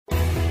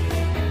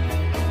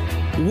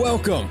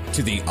Welcome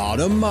to the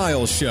Autumn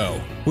Miles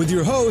Show with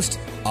your host,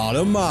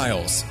 Autumn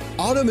Miles.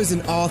 Autumn is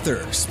an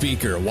author,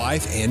 speaker,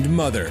 wife, and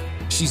mother.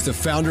 She's the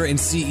founder and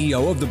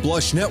CEO of the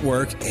Blush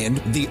Network and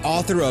the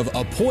author of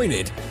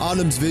Appointed.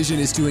 Autumn's vision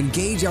is to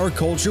engage our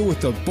culture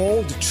with the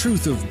bold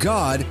truth of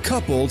God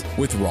coupled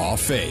with raw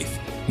faith.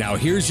 Now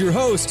here's your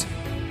host,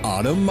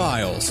 Autumn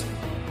Miles.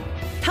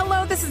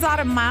 Hello, this is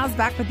Autumn Miles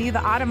back with you,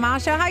 the Autumn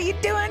Miles Show. How you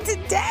doing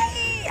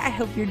today? I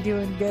hope you're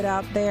doing good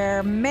out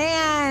there.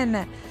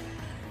 Man,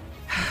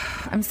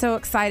 I'm so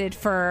excited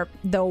for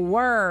the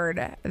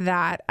word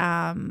that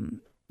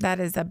that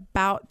is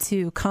about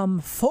to come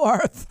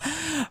forth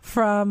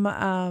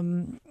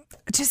from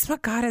just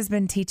what God has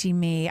been teaching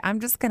me. I'm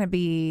just going to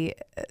be...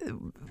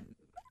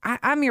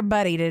 I'm your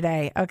buddy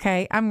today,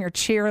 okay? I'm your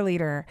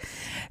cheerleader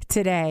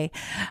today.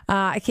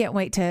 I can't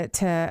wait to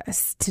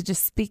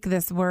just speak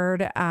this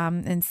word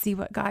and see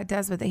what God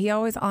does with it. He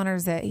always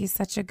honors it. He's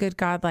such a good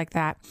God like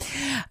that.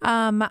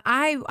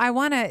 I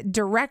want to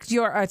direct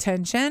your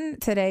attention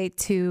today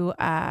to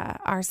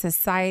our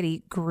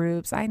society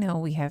groups. I know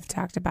we have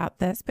talked about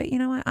this, but you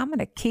know what? I'm going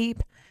to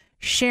keep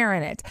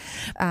sharing it.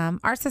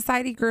 Our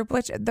society group,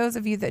 which those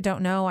of you that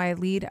don't know, I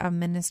lead a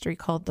ministry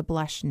called the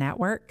Blush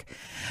Network.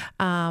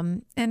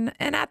 And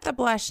at the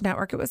Blush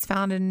Network, it was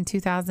founded in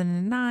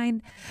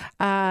 2009.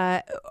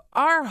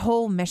 Our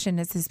whole mission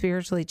is to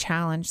spiritually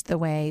challenge the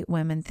way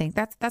women think.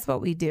 That's what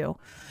we do.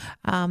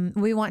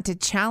 We want to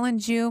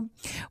challenge you.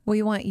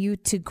 We want you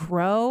to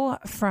grow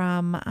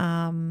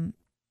from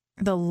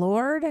the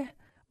Lord.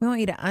 We want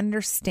you to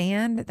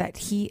understand that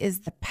He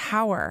is the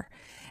power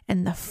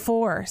and the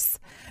force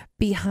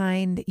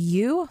behind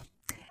you,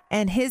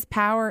 and His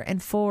power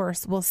and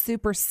force will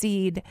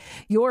supersede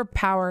your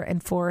power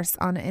and force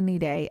on any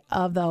day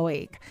of the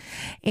week.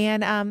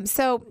 And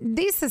so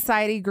these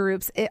society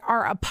groups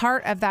are a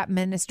part of that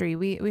ministry.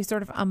 We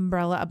sort of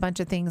umbrella a bunch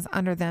of things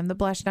under them. The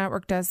Blush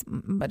Network does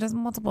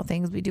multiple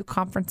things. We do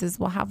conferences.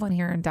 We'll have one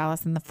here in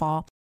Dallas in the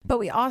fall, but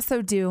we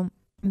also do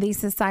these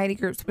society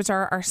groups, which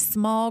are our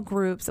small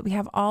groups that we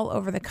have all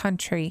over the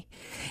country.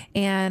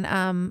 And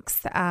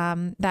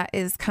that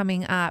is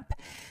coming up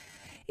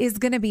is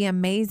going to be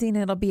amazing.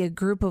 It'll be a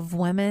group of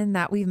women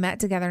that we've met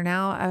together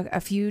now a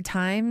few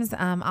times.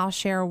 I'll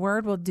share a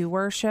word. We'll do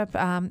worship.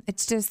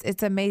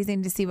 It's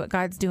amazing to see what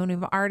God's doing.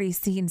 We've already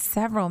seen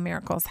several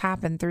miracles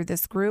happen through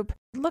this group.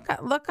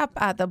 Look up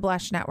at the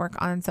Blush Network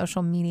on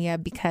social media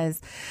because,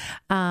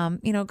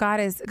 God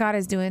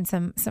is doing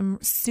some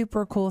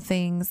super cool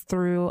things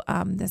through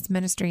this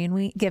ministry, and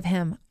we give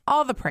Him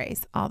all the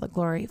praise, all the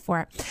glory for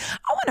it.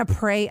 I want to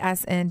pray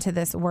us into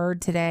this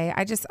word today.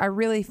 I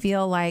really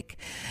feel like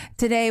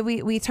today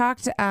we've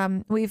talked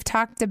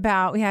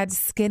about, we had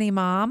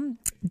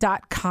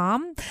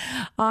SkinnyMom.com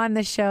on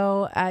the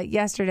show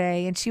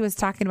yesterday, and she was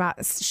talking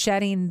about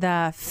shedding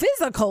the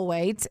physical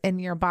weight in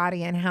your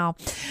body and how,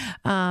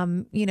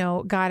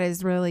 God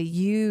has really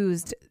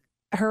used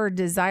her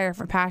desire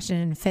for passion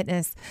and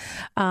fitness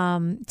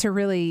to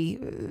really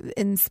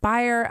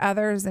inspire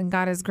others. And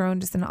God has grown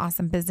just an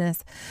awesome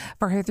business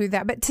for her through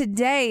that. But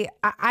today,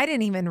 I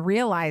didn't even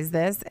realize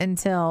this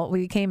until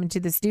we came into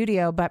the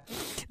studio. But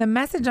the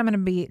message I'm going to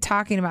be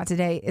talking about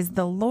today is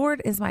the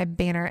Lord is my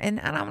banner. And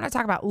I'm going to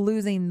talk about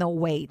losing the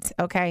weight.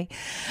 Okay.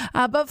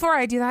 But before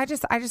I do that,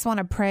 I just want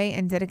to pray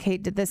and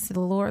dedicate this to the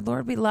Lord.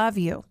 Lord, we love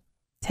you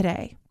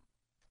today.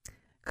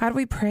 God,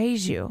 we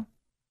praise you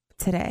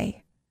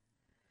today.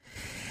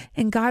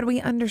 And God,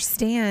 we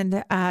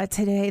understand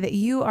today that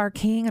you are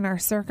king in our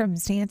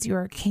circumstance. You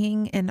are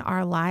king in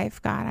our life,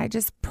 God. I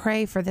just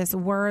pray for this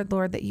word,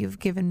 Lord, that you've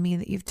given me,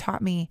 that you've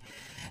taught me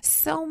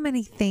so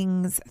many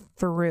things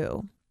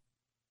through.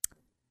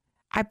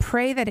 I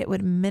pray that it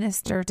would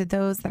minister to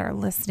those that are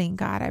listening,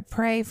 God. I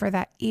pray for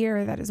that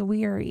ear that is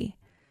weary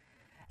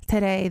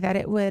today, that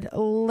it would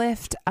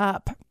lift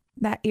up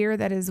that ear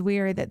that is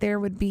weary, that there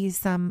would be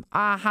some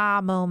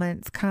aha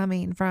moments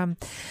coming from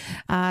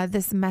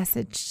this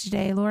message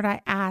today. Lord,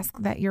 I ask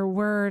that your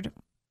word,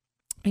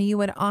 you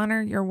would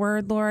honor your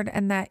word, Lord,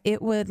 and that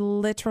it would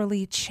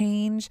literally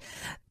change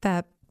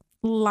the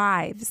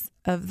lives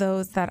of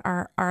those that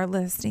are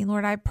listening.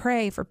 Lord, I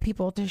pray for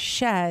people to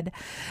shed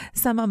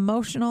some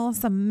emotional,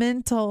 some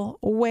mental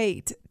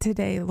weight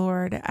today,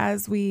 Lord,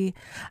 as we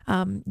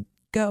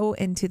go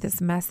into this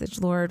message.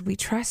 Lord, we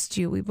trust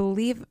you. We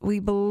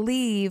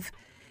believe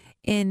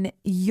in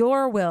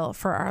your will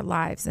for our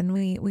lives, and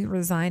we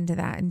resign to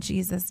that in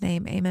Jesus'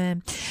 name.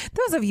 Amen.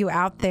 Those of you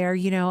out there,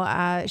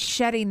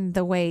 shedding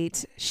the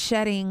weight,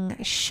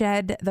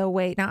 shed the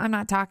weight. Now, I'm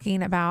not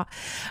talking about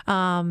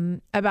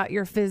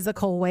your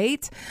physical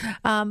weight,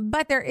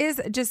 but there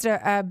is just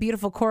a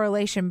beautiful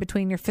correlation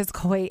between your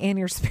physical weight and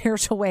your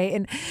spiritual weight.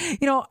 And,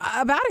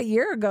 about a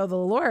year ago, the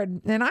Lord,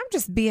 and I'm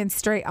just being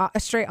straight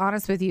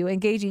honest with you,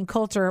 engaging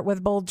culture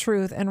with bold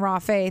truth and raw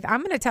faith.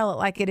 I'm going to tell it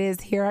like it is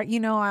here.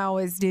 I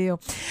always do.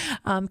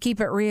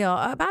 Keep it real.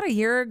 About a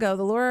year ago,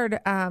 the Lord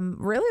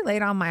really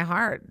laid on my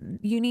heart,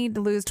 you need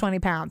to lose 20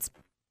 pounds.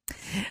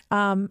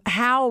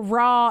 How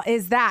raw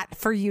is that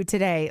for you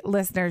today,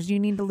 listeners? You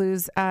need to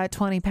lose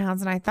 20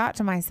 pounds. And I thought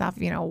to myself,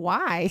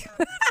 why?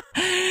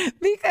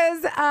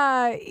 Because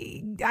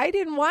I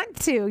didn't want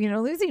to.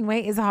 Losing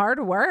weight is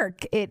hard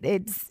work.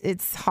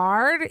 It's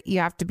hard. You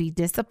have to be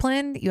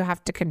disciplined. You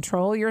have to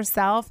control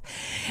yourself.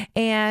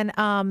 And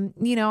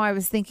I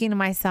was thinking to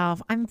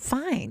myself, I'm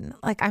fine.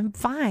 Like, I'm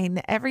fine.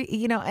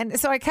 And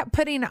so I kept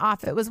putting it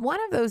off. It was one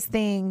of those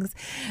things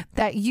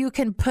that you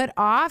can put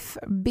off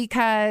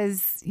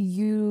because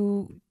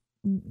you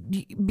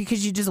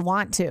just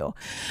want to.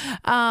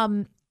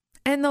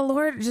 And the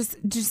Lord just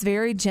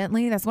very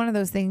gently, that's one of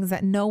those things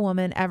that no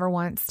woman ever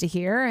wants to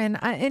hear. And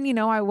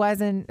I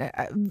wasn't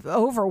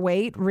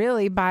overweight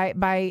really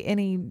by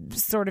any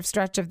sort of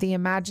stretch of the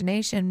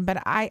imagination,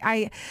 but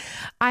I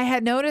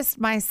had noticed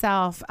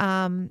myself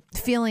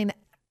feeling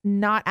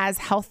not as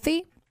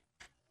healthy.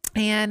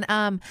 And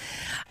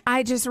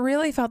I just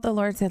really felt the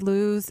Lord said,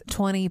 lose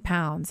 20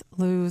 pounds,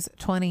 lose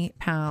 20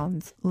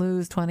 pounds,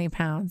 lose 20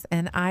 pounds.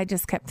 And I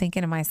just kept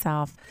thinking to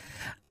myself,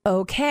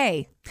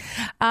 okay.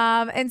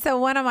 And so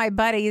one of my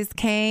buddies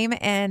came,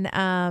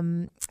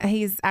 and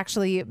he's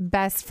actually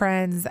best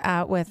friends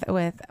with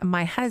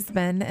my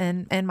husband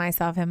and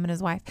myself, him and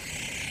his wife.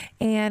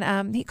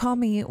 And he called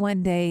me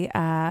one day,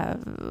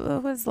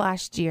 it was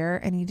last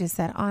year, and he just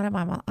said, Autumn,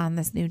 I'm on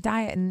this new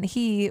diet. And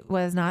he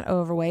was not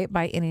overweight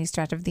by any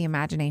stretch of the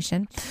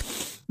imagination.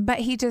 But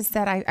he just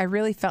said, I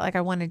really felt like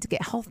I wanted to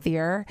get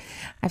healthier.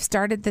 I've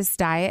started this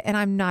diet, and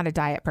I'm not a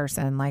diet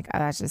person. Like,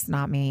 that's just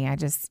not me. I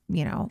just,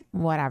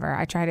 whatever.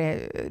 I try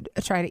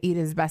to eat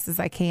as best as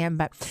I can.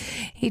 But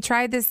he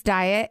tried this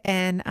diet,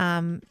 and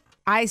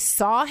I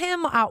saw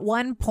him at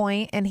one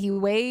point, and he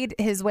weighed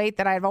his weight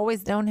that I've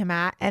always known him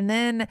at. And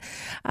then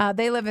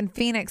they live in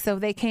Phoenix, so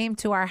they came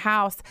to our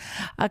house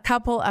a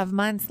couple of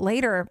months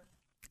later,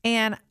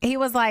 and he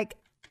was like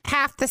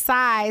half the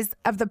size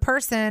of the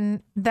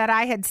person that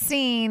I had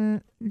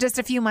seen just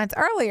a few months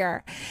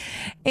earlier.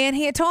 And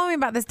he had told me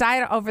about this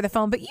diet over the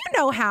phone. But you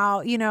know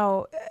how,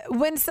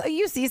 when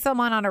you see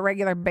someone on a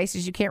regular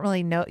basis, you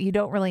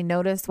don't really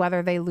notice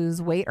whether they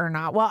lose weight or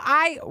not. Well,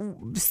 I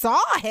saw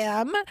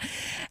him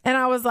and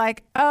I was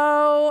like,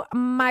 oh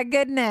my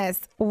goodness,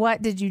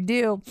 what did you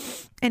do?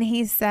 And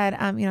he said,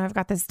 I've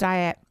got this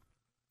diet.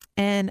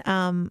 And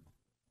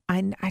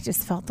I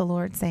just felt the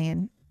Lord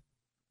saying,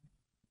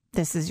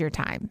 this is your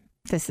time.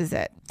 This is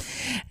it.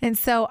 And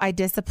so I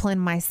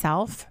disciplined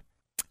myself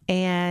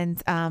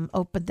and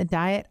opened the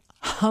diet,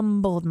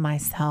 humbled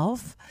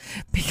myself,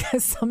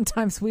 because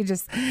sometimes we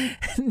just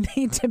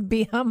need to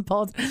be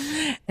humbled,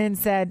 and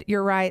said,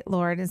 you're right,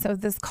 Lord. And so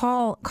this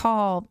call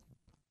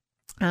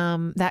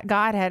that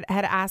God had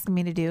asked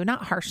me to do,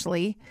 not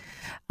harshly,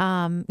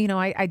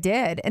 I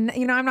did. And,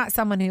 I'm not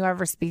someone who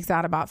ever speaks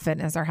out about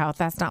fitness or health.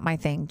 That's not my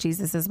thing.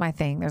 Jesus is my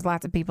thing. There's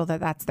lots of people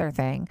that's their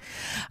thing.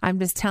 I'm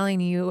just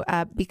telling you,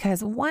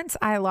 because once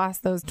I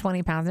lost those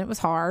 20 pounds, and it was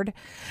hard.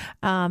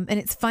 And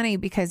it's funny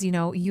because,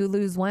 you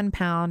lose 1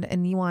 pound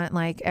and you want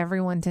like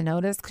everyone to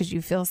notice because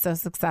you feel so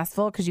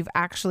successful because you've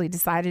actually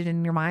decided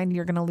in your mind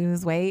you're going to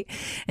lose weight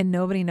and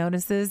nobody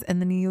notices.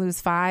 And then you lose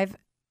 5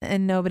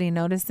 and nobody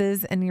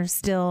notices, and you're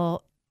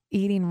still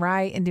eating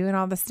right and doing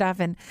all the stuff,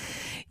 and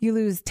you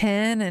lose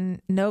 10 and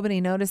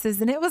nobody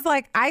notices. And it was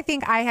like, I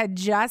think I had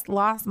just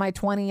lost my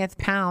 20th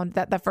pound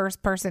that the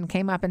first person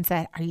came up and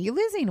said, are you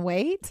losing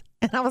weight?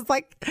 And I was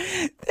like,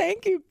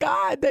 thank you,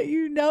 God, that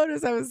you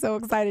noticed. I was so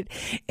excited.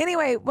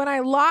 Anyway, when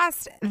I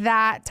lost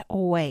that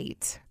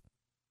weight,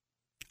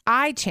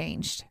 I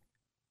changed.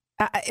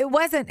 It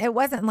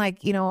wasn't like,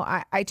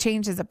 I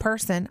changed as a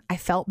person. I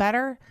felt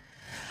better.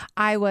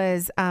 I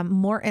was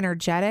more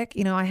energetic.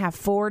 I have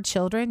 4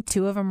 children.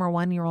 2 of them are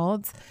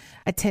 1-year-olds,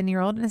 a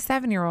 10-year-old and a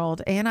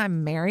 7-year-old, and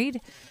I'm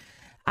married.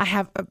 I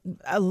have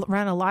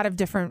run a lot of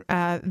different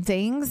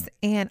things,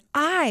 and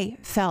I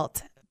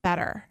felt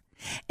better.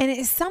 And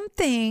it's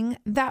something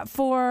that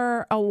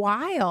for a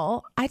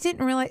while, I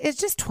didn't realize. It's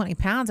just 20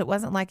 pounds. It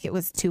wasn't like it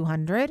was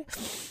 200.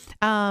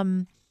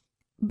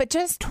 But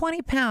just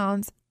 20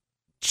 pounds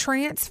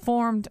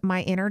transformed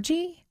my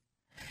energy.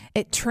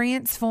 It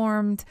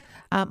transformed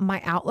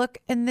my outlook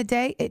in the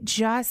day. It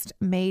just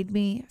made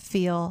me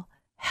feel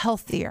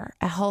healthier,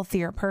 a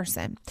healthier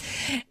person.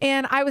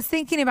 And I was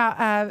thinking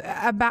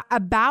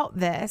about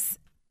this,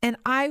 and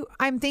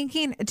I'm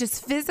thinking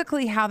just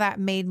physically how that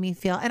made me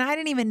feel. And I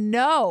didn't even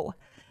know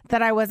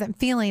that I wasn't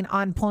feeling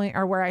on point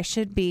or where I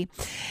should be.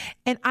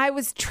 And I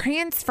was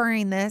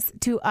transferring this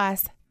to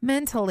us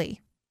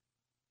mentally.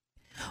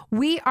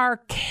 We are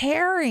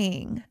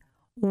carrying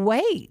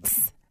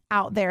weights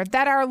out there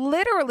that are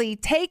literally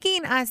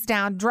taking us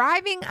down,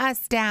 driving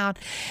us down.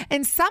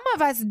 And some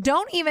of us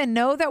don't even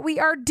know that we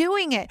are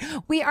doing it.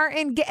 We are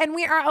and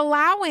we are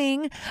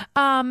allowing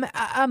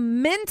a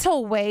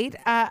mental weight,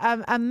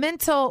 a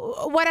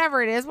mental,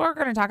 whatever it is, we're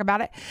going to talk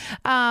about it,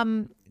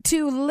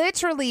 to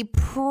literally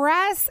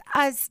press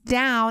us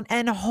down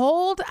and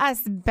hold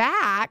us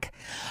back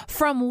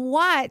from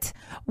what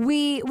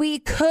we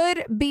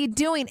could be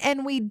doing.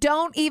 And we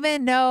don't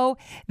even know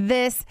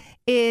this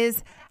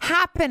is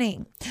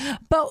happening.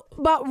 But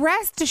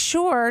rest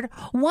assured,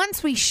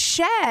 once we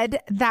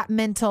shed that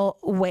mental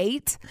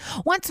weight,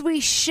 once we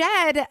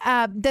shed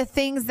the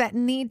things that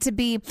need to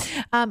be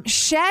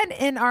shed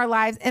in our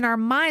lives, in our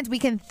minds, we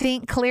can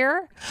think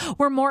clearer.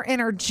 We're more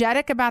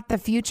energetic about the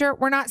future.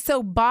 We're not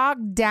so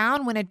bogged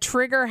down when a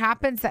trigger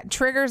happens that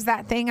triggers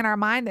that thing in our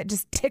mind that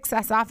just ticks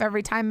us off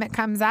every time it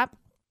comes up.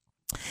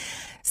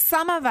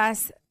 Some of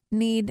us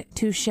need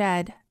to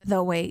shed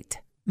the weight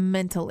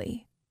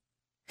mentally.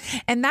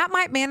 And that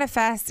might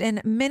manifest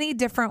in many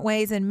different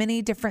ways and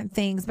many different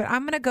things. But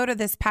I'm going to go to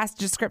this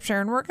passage of scripture,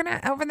 and we're going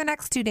to, over the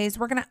next 2 days,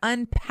 we're going to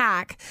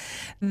unpack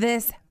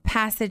this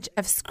passage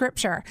of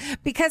scripture,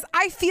 because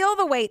I feel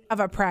the weight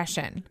of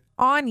oppression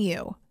on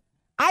you.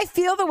 I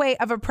feel the weight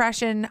of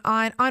oppression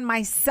on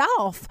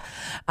myself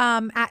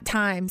at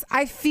times.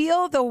 I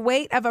feel the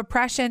weight of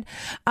oppression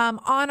on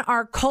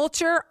our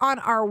culture, on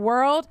our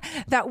world,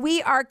 that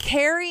we are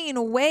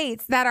carrying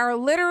weights that are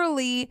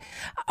literally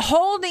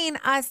holding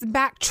us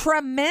back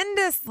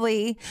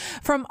tremendously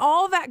from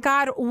all that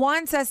God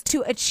wants us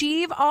to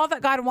achieve, all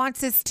that God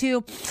wants us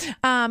to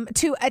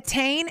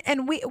attain.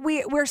 And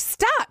we're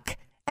stuck.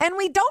 And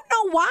we don't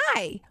know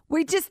why.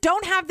 We just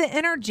don't have the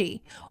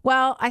energy.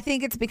 Well, I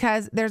think it's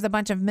because there's a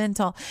bunch of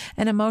mental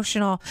and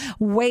emotional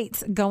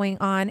weights going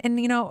on. And,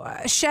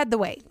 shed the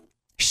weight.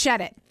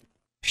 Shed it.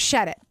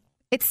 Shed it.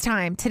 It's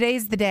time.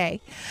 Today's the day.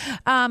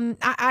 God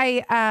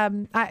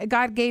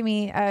gave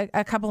me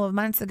a couple of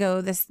months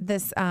ago this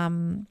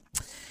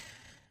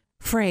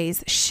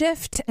phrase,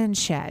 shift and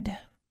shed.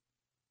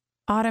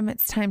 Autumn,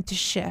 it's time to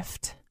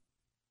shift.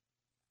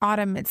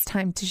 Autumn, it's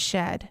time to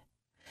shed.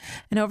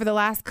 And over the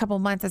last couple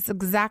of months, that's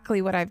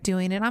exactly what I'm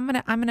doing. And I'm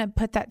gonna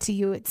put that to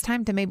you. It's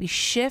time to maybe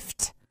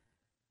shift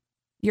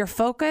your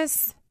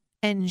focus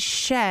and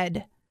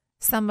shed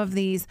some of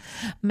these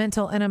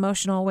mental and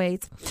emotional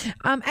weights.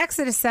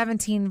 Exodus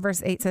 17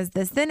 verse 8 says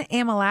this: Then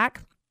Amalek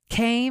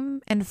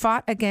came and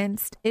fought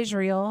against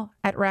Israel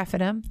at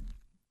Rephidim.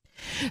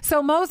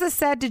 So Moses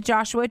said to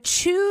Joshua,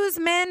 choose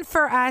men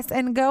for us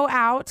and go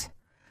out,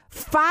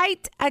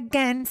 fight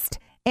against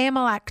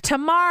Amalek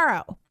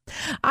tomorrow.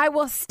 I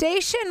will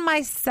station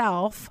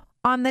myself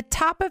on the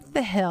top of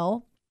the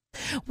hill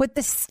with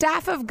the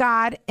staff of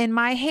God in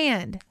my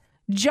hand.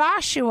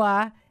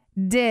 Joshua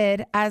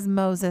did as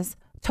Moses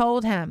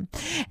told him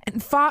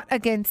and fought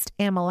against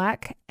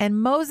Amalek.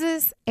 And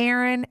Moses,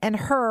 Aaron, and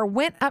Hur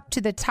went up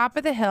to the top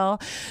of the hill.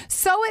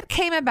 So it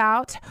came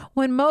about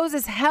when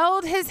Moses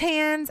held his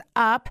hands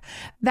up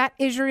that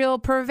Israel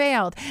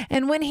prevailed.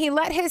 And when he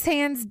let his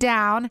hands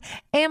down,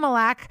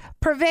 Amalek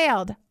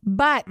prevailed.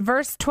 But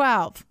verse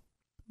 12,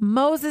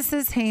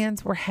 Moses'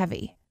 hands were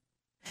heavy.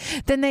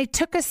 Then they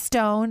took a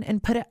stone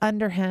and put it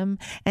under him,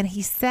 and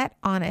he sat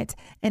on it,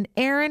 and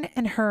Aaron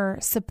and Hur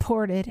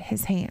supported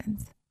his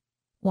hands,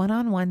 one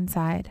on one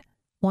side,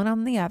 one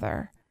on the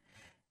other.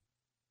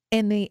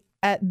 And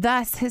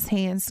thus his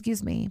hands,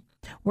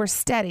 were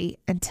steady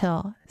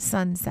until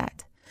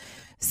sunset.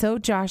 So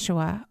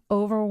Joshua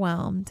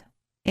overwhelmed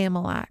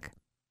Amalek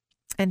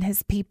and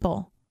his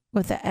people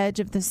with the edge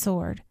of the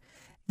sword.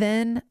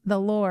 Then the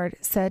Lord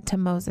said to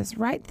Moses,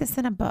 write this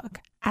in a book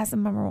as a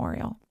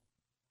memorial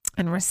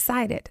and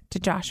recite it to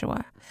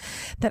Joshua,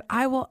 that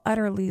I will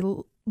utterly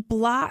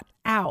blot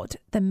out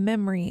the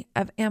memory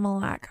of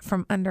Amalek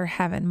from under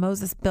heaven.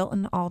 Moses built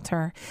an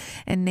altar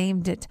and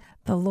named it,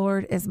 The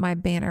Lord is my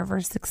banner.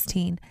 Verse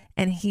 16.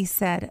 And he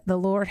said, the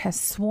Lord has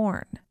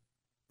sworn,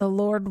 the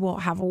Lord will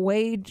have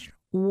waged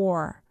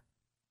war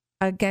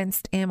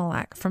against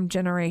Amalek from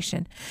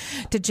generation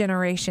to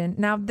generation.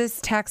 Now, this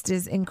text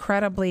is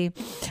incredibly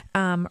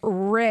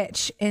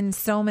rich in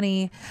so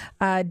many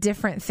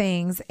different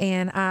things.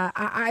 And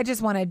I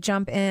just want to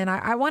jump in.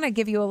 I want to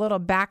give you a little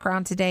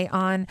background today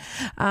on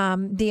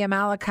the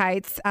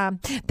Amalekites.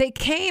 They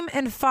came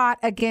and fought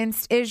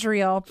against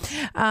Israel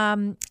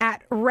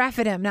at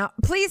Rephidim. Now,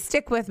 please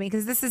stick with me,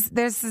 because this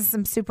is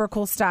some super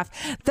cool stuff.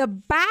 The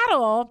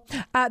battle,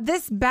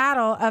 this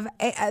battle of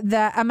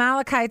the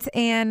Amalekites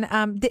and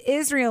the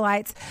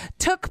Israelites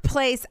took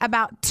place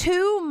about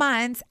 2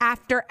 months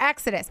after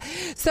Exodus.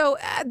 So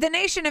the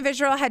nation of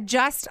Israel had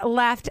just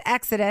left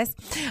Exodus,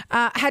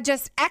 had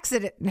just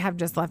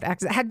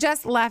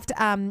left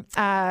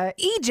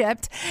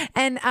Egypt,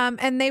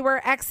 and they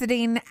were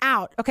exiting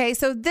out. Okay,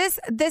 so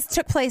this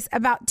took place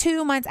about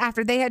 2 months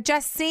after. They had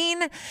just seen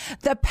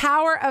the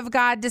power of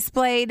God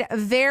displayed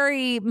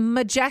very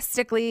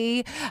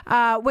majestically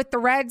with the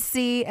Red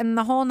Sea and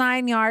the whole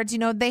 9 yards.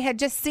 They had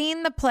just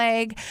seen the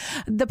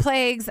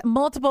plagues,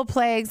 multiple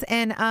plagues,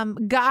 and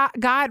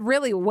God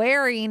really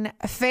wearing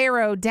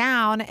Pharaoh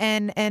down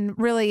and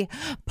really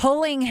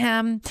pulling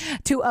him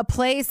to a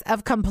place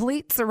of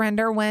complete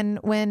surrender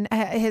when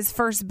his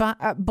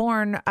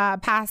firstborn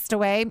passed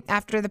away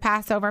after the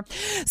Passover.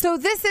 So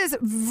this is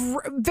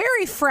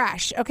very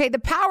fresh. Okay, the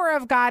power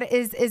of God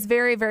is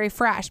very, very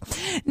fresh.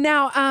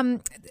 Now,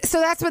 so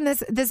that's when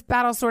this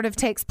battle sort of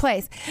takes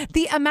place.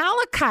 The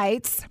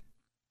Amalekites,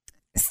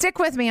 stick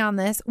with me on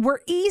this,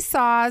 were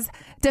Esau's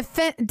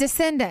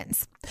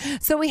descendants.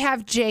 So we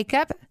have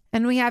Jacob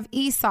And we have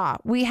Esau.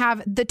 We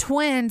have the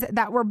twins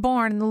that were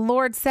born. And the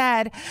Lord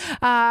said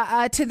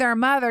to their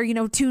mother,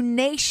 2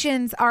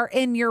 nations are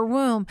in your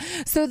womb.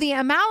 So the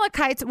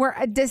Amalekites were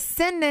a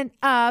descendant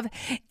of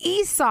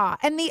Esau.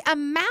 And the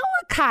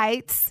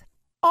Amalekites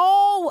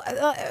all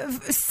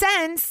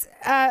since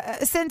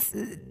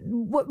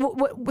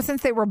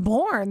they were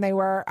born, they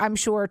were, I'm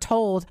sure,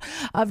 told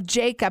of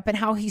Jacob and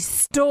how he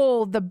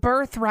stole the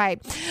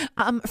birthright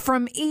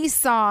from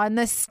Esau and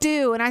the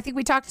stew. And I think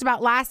we talked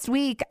about last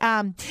week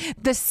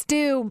the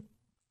stew.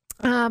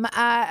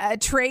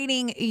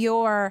 Trading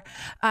your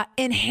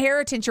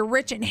inheritance, your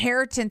rich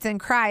inheritance in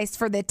Christ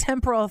for the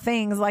temporal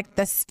things like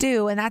the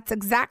stew. And that's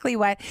exactly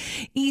what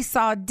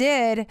Esau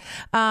did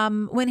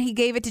when he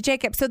gave it to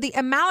Jacob. So the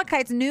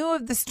Amalekites knew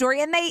of the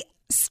story and they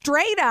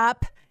straight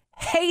up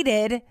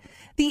hated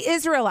the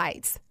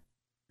Israelites.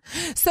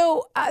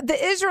 So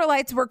the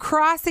Israelites were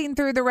crossing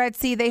through the Red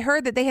Sea. They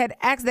heard that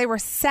they were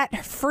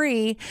set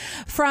free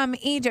from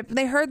Egypt.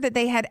 They heard that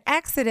they had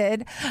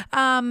exited.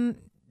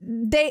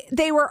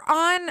 They were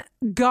on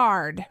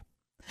guard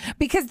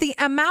because the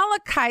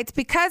Amalekites,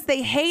 because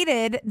they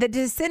hated the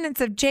descendants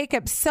of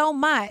Jacob so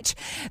much,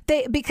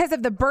 because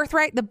of the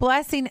birthright, the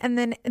blessing, and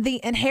then the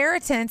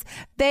inheritance,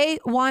 they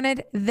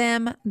wanted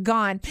them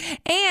gone.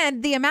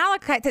 And the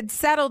Amalekites had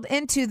settled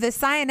into the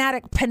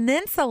Sinaitic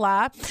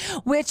Peninsula,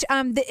 which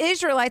the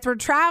Israelites were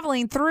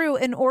traveling through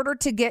in order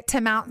to get to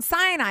Mount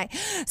Sinai.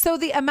 So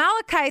the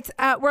Amalekites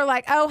were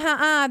like,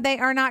 they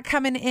are not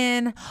coming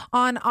in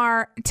on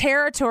our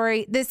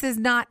territory. This is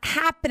not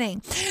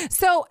happening.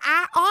 So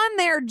on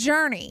their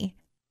journey,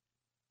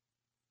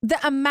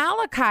 the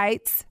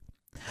Amalekites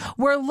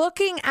were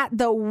looking at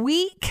the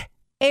weak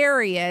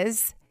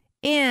areas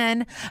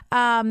in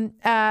the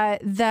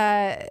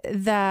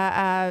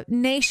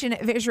nation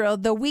of Israel,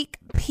 the weak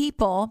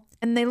people,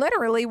 and they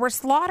literally were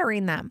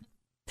slaughtering them.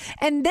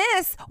 And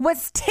this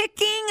was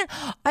ticking,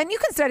 and you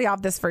can study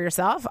off this for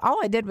yourself. All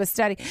I did was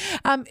study.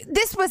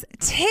 This was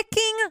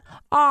ticking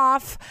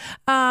off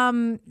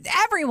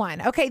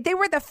everyone. Okay, they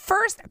were the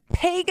first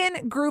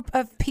pagan group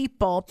of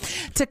people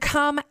to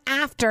come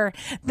after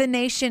the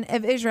nation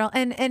of Israel.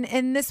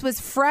 And this was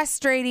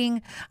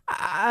frustrating,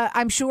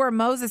 I'm sure,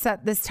 Moses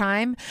at this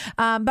time,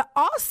 but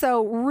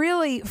also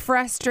really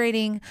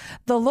frustrating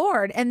the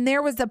Lord. And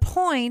there was a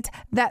point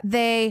that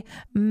they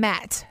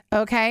met.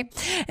 Okay.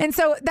 And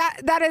so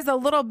that is a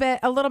little bit,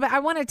 I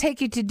want to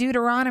take you to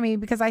Deuteronomy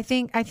because I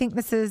think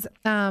this is,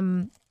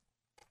 I'm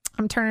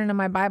turning to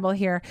my Bible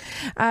here.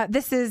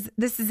 This is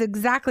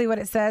exactly what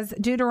it says.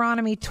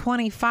 Deuteronomy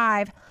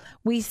 25,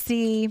 we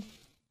see,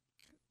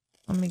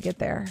 let me get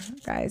there,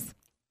 guys.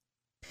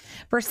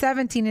 Verse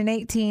 17 and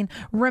 18,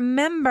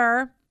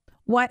 remember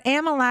what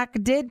Amalek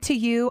did to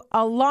you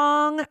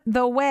along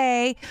the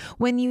way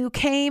when you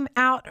came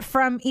out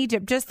from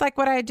Egypt. Just like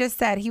what I just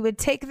said, he would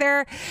take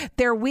their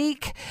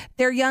weak,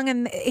 their young,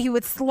 and he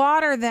would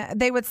slaughter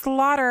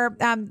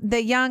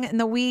the young and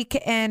the weak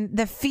and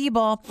the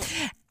feeble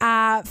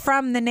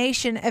from the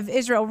nation of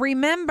Israel.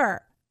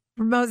 Remember,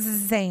 Moses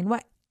is saying,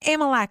 what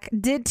Amalek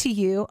did to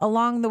you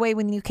along the way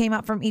when you came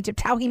out from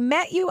Egypt, how he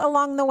met you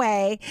along the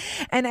way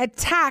and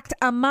attacked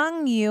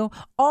among you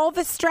all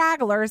the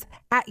stragglers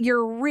at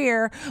your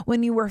rear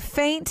when you were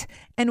faint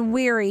and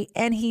weary,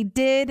 and he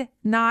did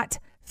not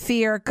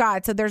fear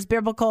God. So there's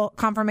biblical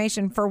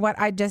confirmation for what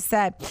I just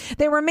said.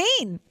 They were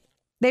mean.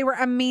 They were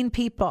a mean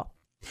people.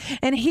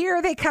 And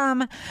here they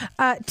come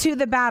to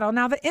the battle.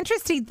 Now, the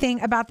interesting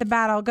thing about the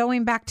battle,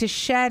 going back to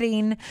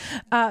shedding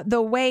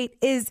the weight,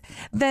 is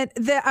that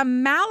the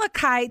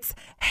Amalekites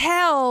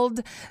held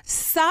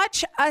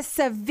such a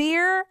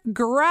severe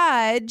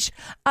grudge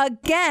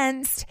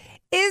against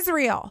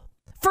Israel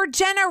for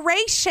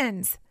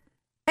generations.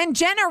 And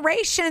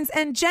generations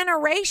and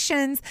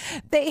generations,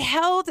 they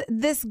held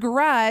this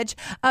grudge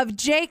of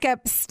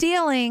Jacob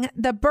stealing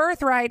the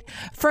birthright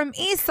from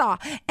Esau.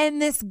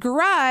 And this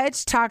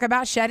grudge, talk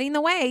about shedding the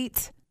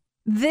weight,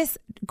 this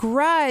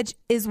grudge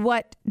is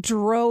what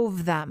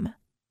drove them.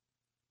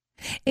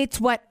 It's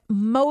what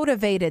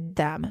motivated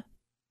them.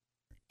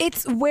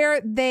 It's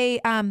where they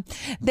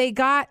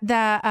got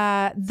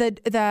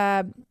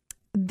the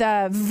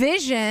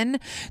vision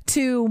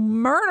to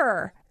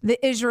murder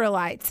the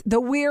Israelites,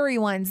 the weary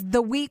ones,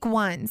 the weak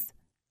ones.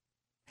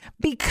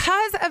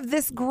 Because of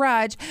this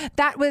grudge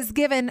that was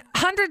given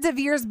hundreds of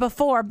years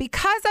before,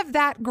 because of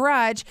that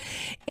grudge,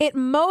 it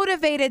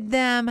motivated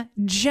them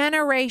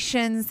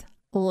generations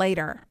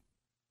later.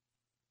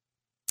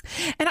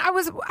 And I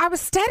was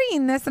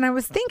studying this and I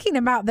was thinking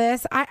about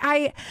this.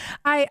 I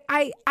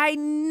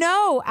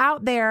know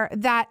out there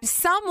that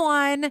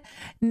someone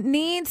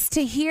needs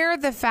to hear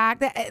the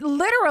fact that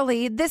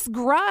literally this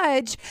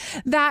grudge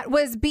that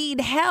was being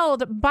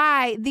held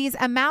by these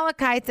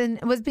Amalekites and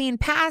was being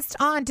passed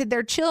on to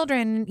their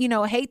children,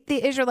 hate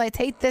the Israelites,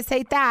 hate this,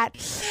 hate that.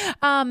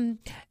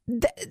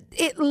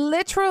 It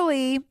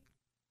literally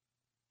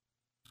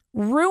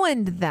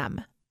ruined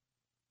them.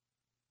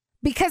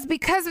 Because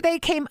they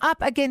came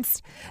up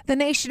against the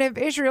nation of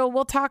Israel,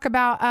 we'll talk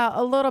about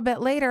a little bit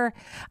later.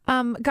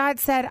 God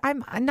said,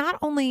 "I'm not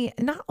only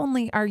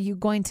are you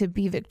going to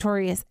be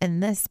victorious in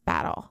this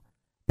battle,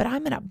 but I'm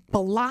going to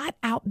blot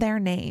out their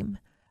name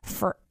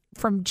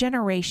from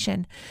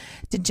generation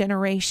to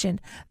generation."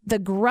 The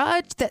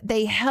grudge that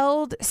they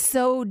held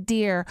so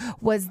dear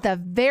was the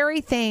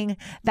very thing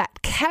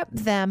that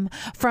kept them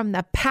from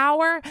the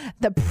power,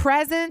 the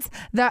presence,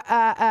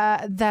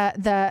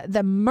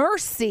 the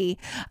mercy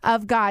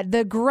of God.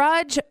 The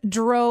grudge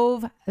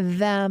drove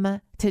them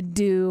to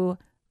do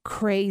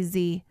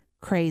crazy,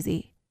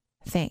 crazy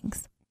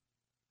things.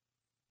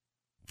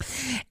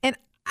 And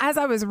as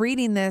I was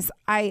reading this,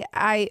 my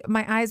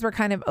eyes were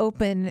kind of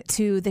open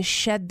to the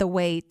shed the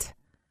weight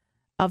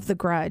of the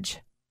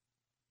grudge.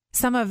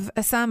 Some of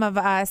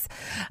us,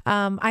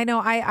 I know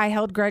I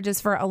held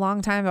grudges for a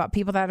long time about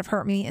people that have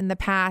hurt me in the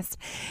past.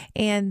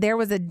 And there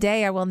was a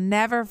day, I will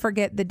never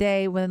forget the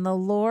day when the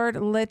Lord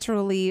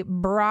literally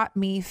brought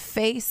me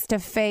face to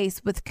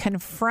face with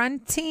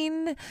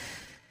confronting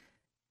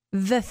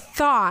the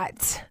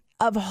thought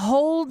of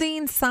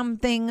holding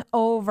something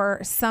over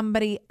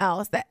somebody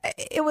else.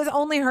 It was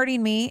only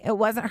hurting me. It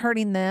wasn't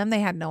hurting them. They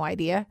had no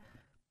idea.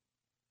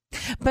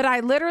 But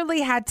I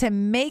literally had to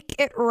make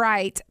it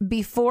right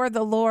before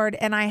the Lord,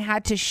 and I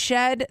had to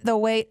shed the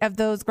weight of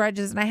those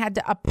grudges, and I had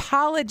to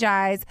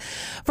apologize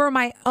for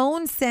my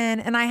own sin,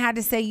 and I had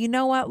to say, you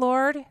know what,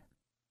 Lord?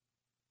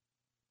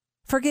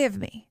 Forgive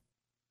me.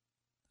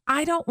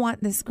 I don't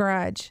want this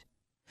grudge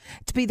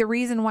to be the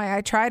reason why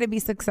I try to be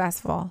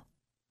successful.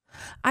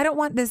 I don't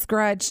want this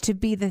grudge to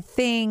be the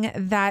thing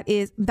that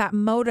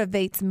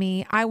motivates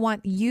me. I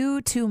want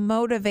you to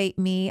motivate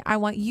me. I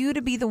want you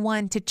to be the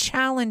one to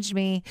challenge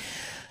me.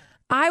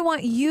 I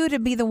want you to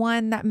be the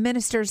one that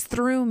ministers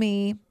through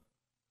me.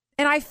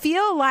 And I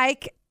feel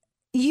like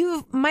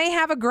you may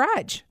have a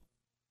grudge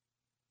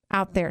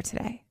out there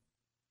today.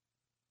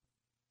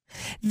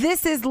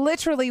 This is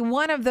literally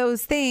one of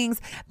those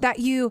things that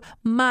you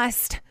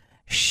must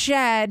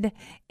shed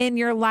in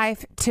your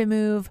life to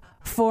move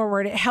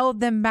forward. It held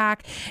them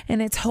back,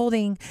 and it's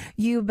holding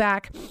you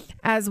back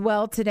as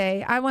well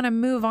today. I want to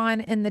move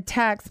on in the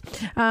text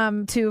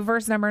to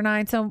verse number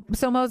 9.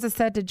 So Moses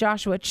said to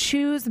Joshua,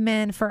 "Choose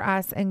men for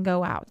us and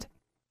go out.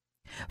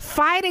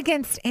 Fight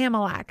against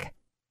Amalek.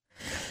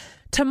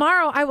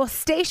 Tomorrow I will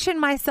station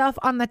myself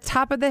on the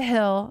top of the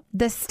hill,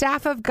 the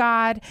staff of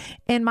God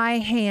in my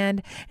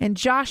hand." And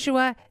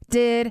Joshua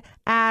did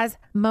as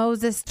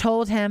Moses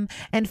told him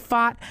and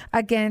fought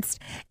against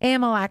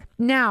Amalek.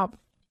 Now,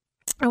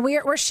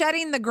 we're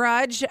shedding the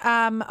grudge.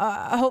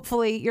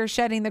 Hopefully you're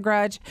shedding the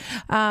grudge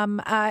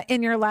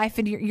in your life,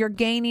 and you're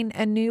gaining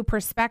a new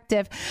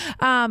perspective.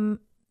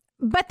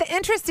 But the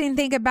interesting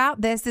thing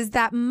about this is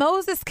that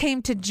Moses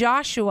came to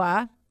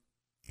Joshua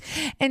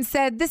and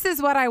said, "This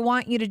is what I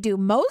want you to do."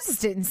 Moses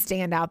didn't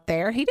stand out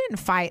there. He didn't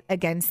fight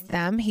against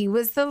them. He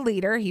was the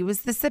leader. He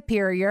was the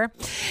superior.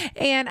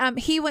 And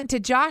he went to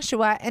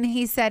Joshua and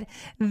he said,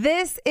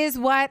 "This is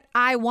what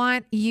I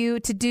want you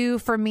to do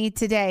for me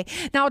today."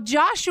 Now,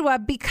 Joshua,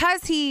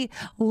 because he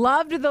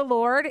loved the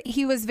Lord,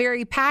 he was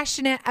very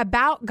passionate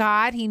about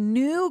God. He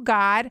knew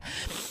God.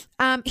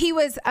 He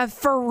was a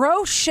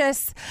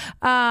ferocious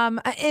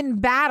in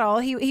battle.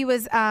 He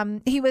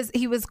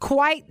was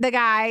quite the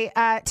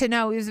guy to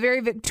know. He was very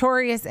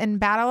victorious in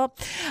battle.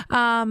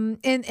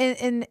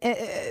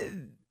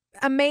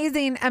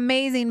 Amazing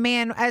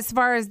man as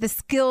far as the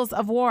skills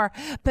of war,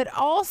 but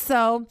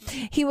also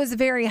he was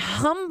very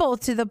humble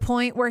to the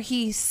point where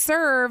he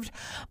served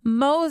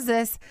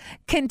Moses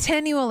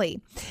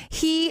continually.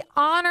 He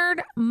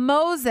honored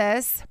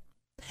Moses.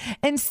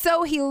 And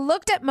so he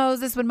looked at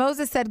Moses when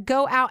Moses said,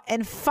 "Go out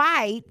and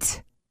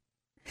fight."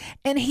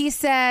 And he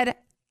said,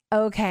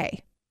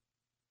 "Okay."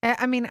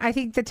 I mean, I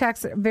think the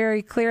text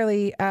very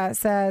clearly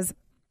says,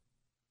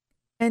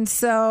 and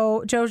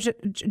so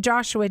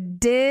Joshua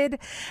did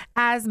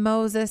as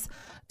Moses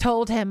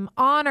told him.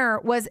 Honor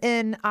was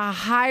in a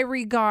high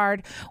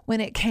regard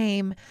when it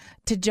came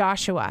to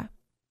Joshua.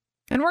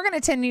 And we're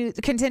going to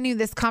continue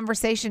this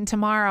conversation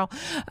tomorrow.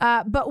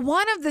 But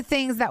one of the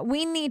things that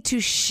we need to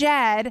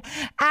shed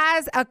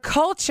as a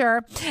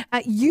culture,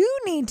 you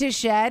need to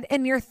shed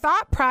in your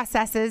thought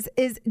processes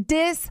is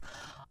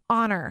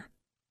dishonor.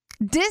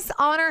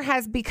 Dishonor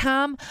has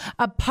become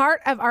a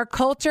part of our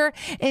culture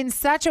in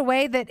such a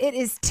way that it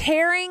is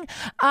tearing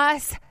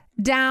us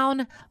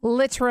down,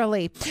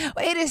 literally.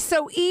 It is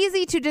so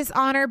easy to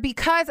dishonor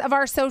because of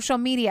our social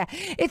media.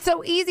 It's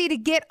so easy to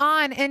get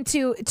on and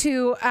to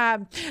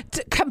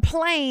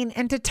complain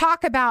and to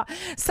talk about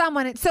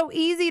someone. It's so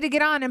easy to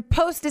get on and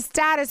post a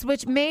status,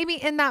 which maybe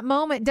in that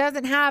moment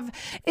doesn't have,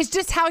 it's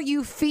just how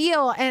you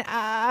feel. And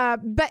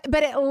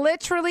but it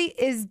literally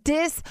is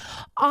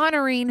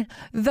dishonoring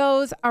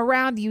those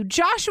around you.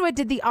 Joshua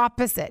did the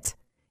opposite.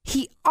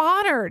 He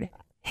honored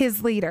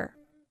his leader.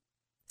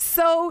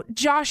 So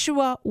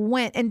Joshua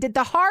went and did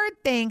the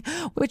hard thing,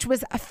 which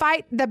was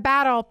fight the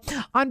battle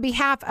on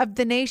behalf of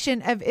the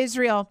nation of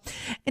Israel.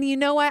 And you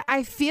know what?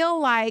 I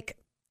feel like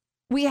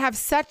We have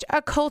such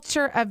a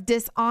culture of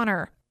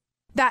dishonor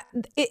that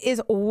it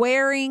is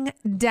wearing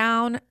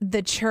down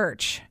the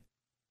church.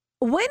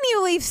 When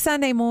you leave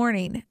Sunday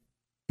morning,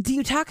 do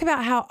you talk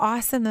about how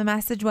awesome the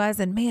message was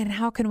and man,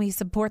 how can we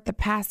support the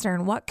pastor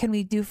and what can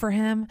we do for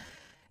him?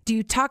 Do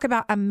you talk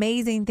about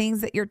amazing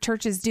things that your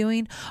church is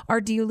doing?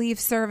 Or do you leave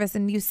service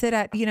and you sit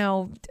at,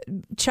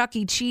 Chuck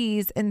E.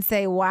 Cheese and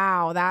say,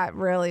 wow, that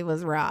really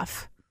was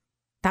rough.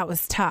 That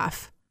was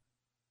tough.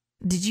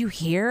 Did you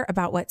hear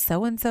about what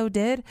so-and-so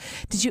did?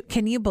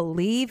 Can you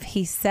believe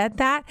he said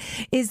that?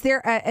 Is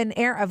there an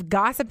air of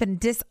gossip and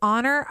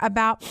dishonor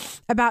about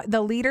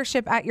the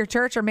leadership at your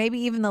church, or maybe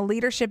even the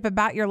leadership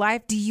about your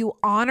life? Do you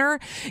honor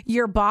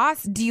your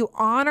boss? Do you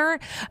honor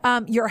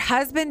your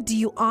husband? Do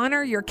you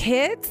honor your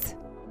kids?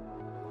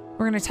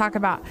 We're going to talk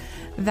about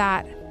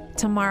that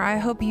tomorrow. I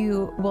hope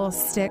you will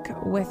stick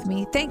with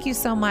me. Thank you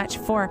so much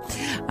for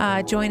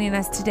joining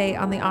us today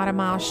on the Autumn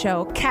Miles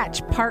Show.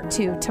 Catch part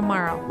 2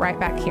 tomorrow, right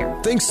back here.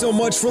 Thanks so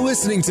much for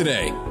listening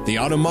today. The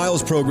Autumn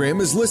Miles program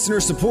is listener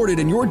supported,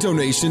 and your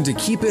donation to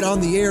keep it on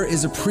the air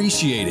is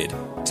appreciated.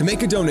 To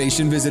make a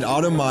donation, visit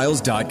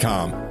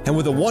autumnmiles.com. And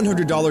with a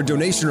 $100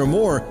 donation or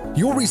more,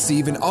 you'll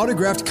receive an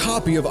autographed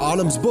copy of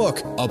Autumn's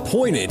book,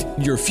 Appointed,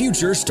 Your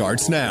Future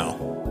Starts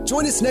Now.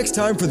 Join us next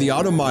time for the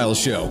Autumn Miles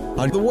Show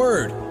on The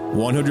Word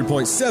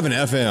 100.7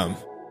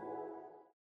 FM.